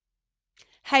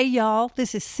Hey y'all,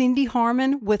 this is Cindy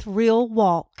Harmon with Real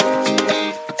Walk. So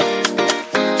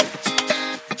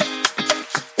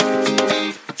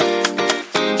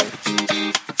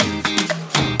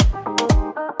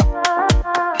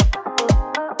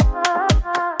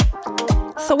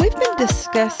we've been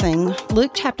discussing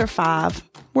Luke chapter 5,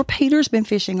 where Peter's been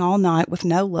fishing all night with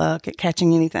no luck at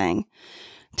catching anything.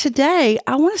 Today,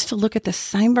 I want us to look at the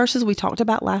same verses we talked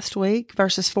about last week,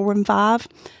 verses 4 and 5,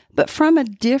 but from a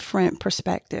different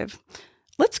perspective.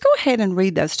 Let's go ahead and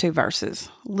read those two verses.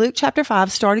 Luke chapter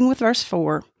 5, starting with verse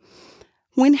 4.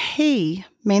 When he,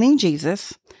 meaning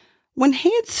Jesus, when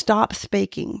he had stopped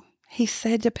speaking, he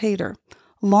said to Peter,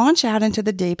 "Launch out into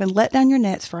the deep and let down your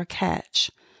nets for a catch."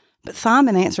 But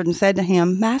Simon answered and said to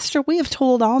him, "Master, we have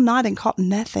toiled all night and caught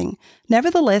nothing.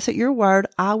 Nevertheless, at your word,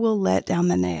 I will let down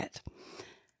the net."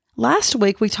 Last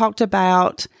week, we talked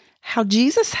about how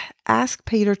Jesus asked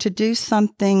Peter to do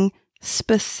something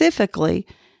specifically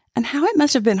and how it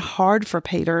must have been hard for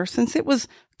Peter since it was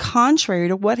contrary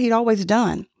to what he'd always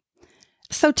done.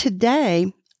 So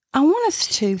today, I want us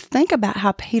to think about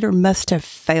how Peter must have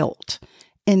felt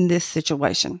in this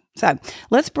situation. So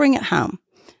let's bring it home.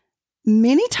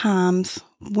 Many times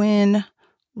when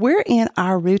we're in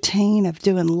our routine of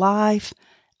doing life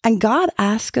and God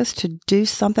asks us to do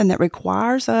something that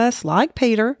requires us, like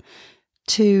Peter,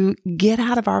 to get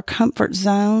out of our comfort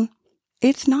zone,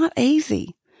 it's not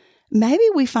easy. Maybe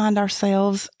we find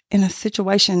ourselves in a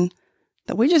situation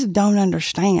that we just don't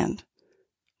understand.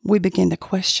 We begin to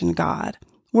question God.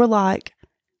 We're like,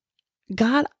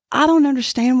 "God, I don't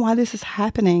understand why this is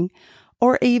happening."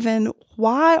 Or even,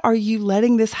 "Why are you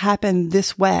letting this happen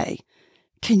this way?"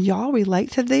 Can y'all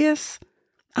relate to this?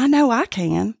 I know I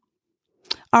can.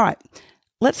 All right,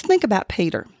 let's think about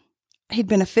Peter. He'd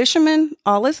been a fisherman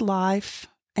all his life,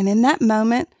 and in that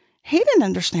moment, he didn't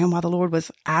understand why the Lord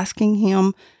was asking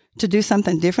him to do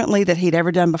something differently that he'd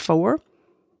ever done before.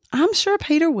 I'm sure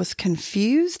Peter was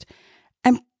confused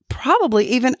and probably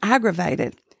even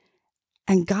aggravated.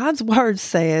 And God's word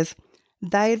says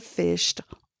they'd fished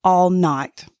all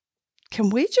night. Can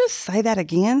we just say that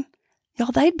again?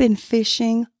 Y'all, they'd been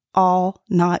fishing all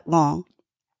night long.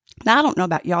 Now, I don't know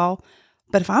about y'all,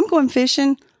 but if I'm going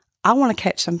fishing, I want to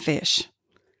catch some fish.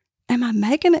 Am I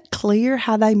making it clear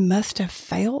how they must have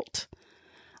felt?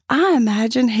 I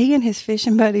imagine he and his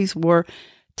fishing buddies were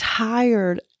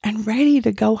tired and ready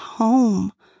to go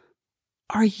home.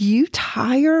 Are you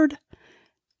tired?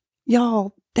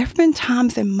 Y'all, there have been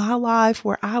times in my life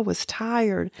where I was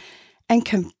tired and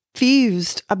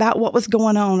confused about what was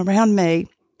going on around me.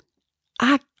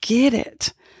 I get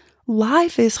it.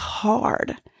 Life is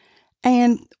hard.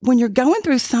 And when you're going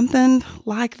through something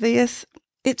like this,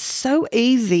 it's so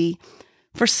easy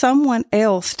for someone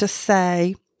else to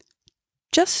say,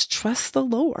 "Just trust the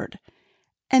Lord,"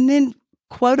 and then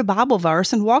quote a Bible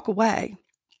verse and walk away.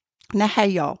 Now, hey,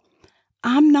 y'all,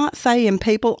 I'm not saying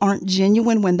people aren't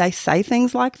genuine when they say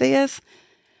things like this,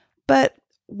 but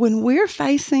when we're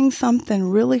facing something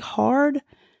really hard,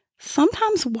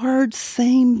 sometimes words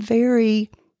seem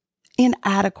very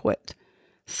inadequate.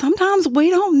 Sometimes we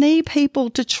don't need people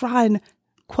to try and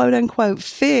quote unquote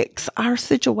fix our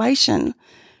situation,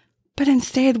 but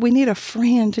instead we need a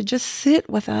friend to just sit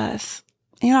with us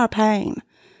in our pain.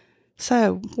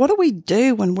 So what do we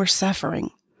do when we're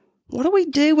suffering? What do we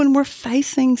do when we're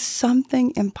facing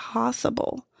something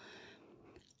impossible?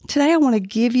 Today, I want to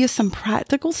give you some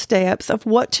practical steps of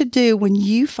what to do when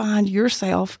you find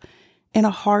yourself in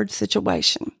a hard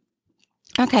situation.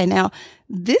 Okay, now,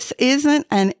 this isn't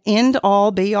an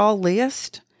end-all, be-all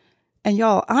list. And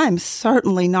y'all, I'm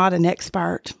certainly not an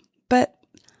expert, but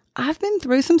I've been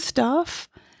through some stuff,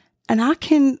 and I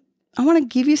want to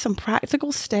give you some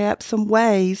practical steps, some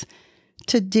ways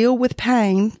to deal with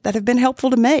pain that have been helpful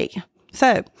to me.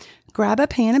 So, grab a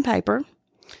pen and paper,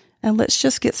 and let's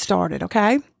just get started,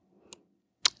 okay?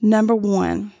 Number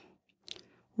 1,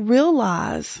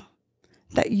 realize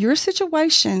that your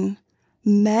situation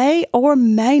may or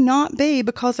may not be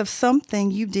because of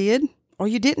something you did or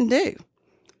you didn't do.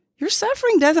 Your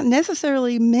suffering doesn't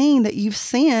necessarily mean that you've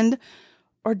sinned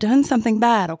or done something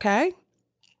bad, okay?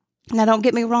 Now, don't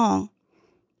get me wrong.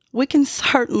 We can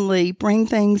certainly bring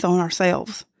things on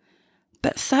ourselves,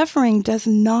 but suffering does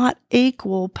not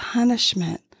equal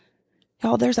punishment.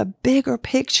 Y'all, there's a bigger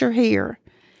picture here.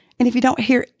 And if you don't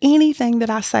hear anything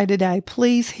that I say today,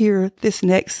 please hear this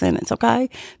next sentence, okay?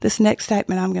 This next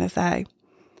statement I'm going to say.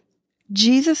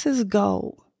 Jesus'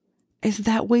 goal is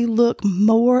that we look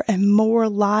more and more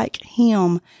like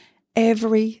him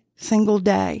every single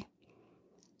day.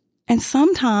 And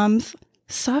sometimes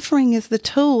suffering is the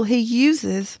tool he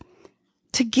uses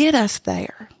to get us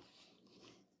there.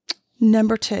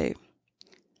 Number 2,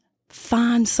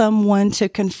 find someone to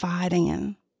confide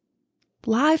in.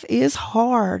 Life is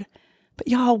hard, but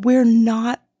y'all, we're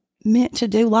not meant to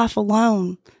do life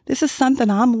alone. This is something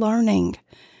I'm learning.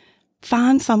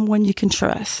 Find someone you can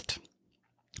trust.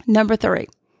 Number 3,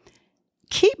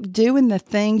 keep doing the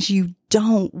things you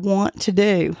don't want to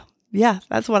do. Yeah,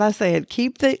 that's what I said.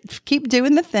 Keep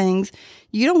doing the things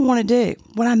you don't want to do.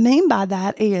 What I mean by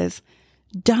that is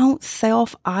don't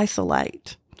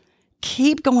self-isolate.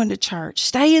 Keep going to church.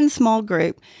 Stay in small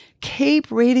group. Keep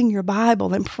reading your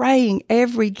Bible and praying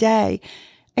every day.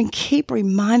 And keep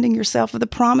reminding yourself of the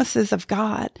promises of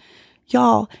God.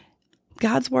 Y'all,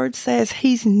 God's word says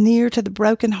He's near to the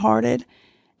brokenhearted,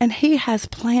 and He has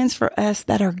plans for us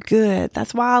that are good.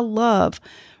 That's why I love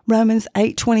Romans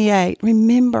 8:28.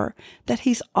 Remember that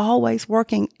He's always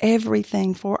working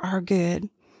everything for our good.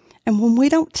 And when we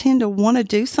don't tend to want to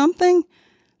do something,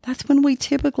 that's when we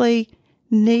typically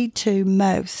need to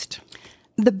most.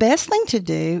 The best thing to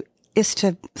do is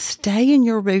to stay in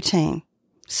your routine,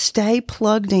 stay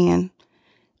plugged in,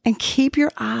 and keep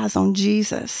your eyes on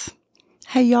Jesus.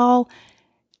 Hey, y'all,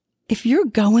 if you're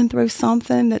going through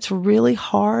something that's really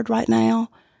hard right now,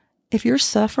 if you're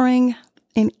suffering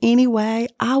in any way,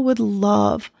 I would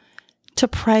love to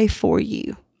pray for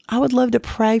you. I would love to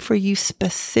pray for you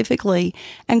specifically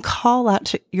and call out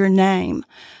to your name.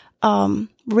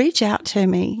 Reach out to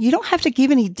me. You don't have to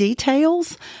give any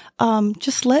details.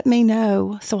 Just let me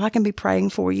know so I can be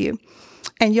praying for you.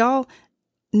 And y'all,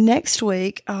 next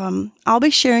week, I'll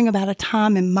be sharing about a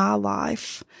time in my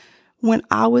life when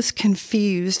I was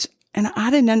confused and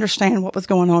I didn't understand what was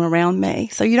going on around me.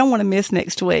 So you don't want to miss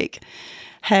next week.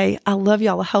 Hey, I love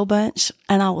y'all a whole bunch,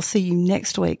 and I will see you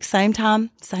next week. Same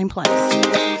time, same place.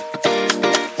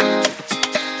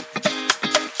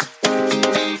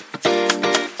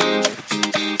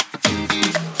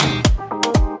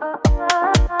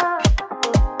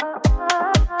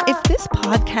 If this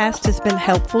podcast has been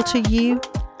helpful to you,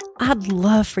 I'd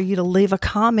love for you to leave a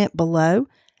comment below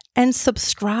and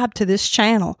subscribe to this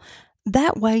channel.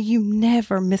 That way you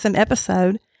never miss an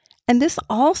episode, and this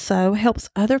also helps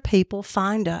other people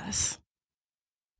find us.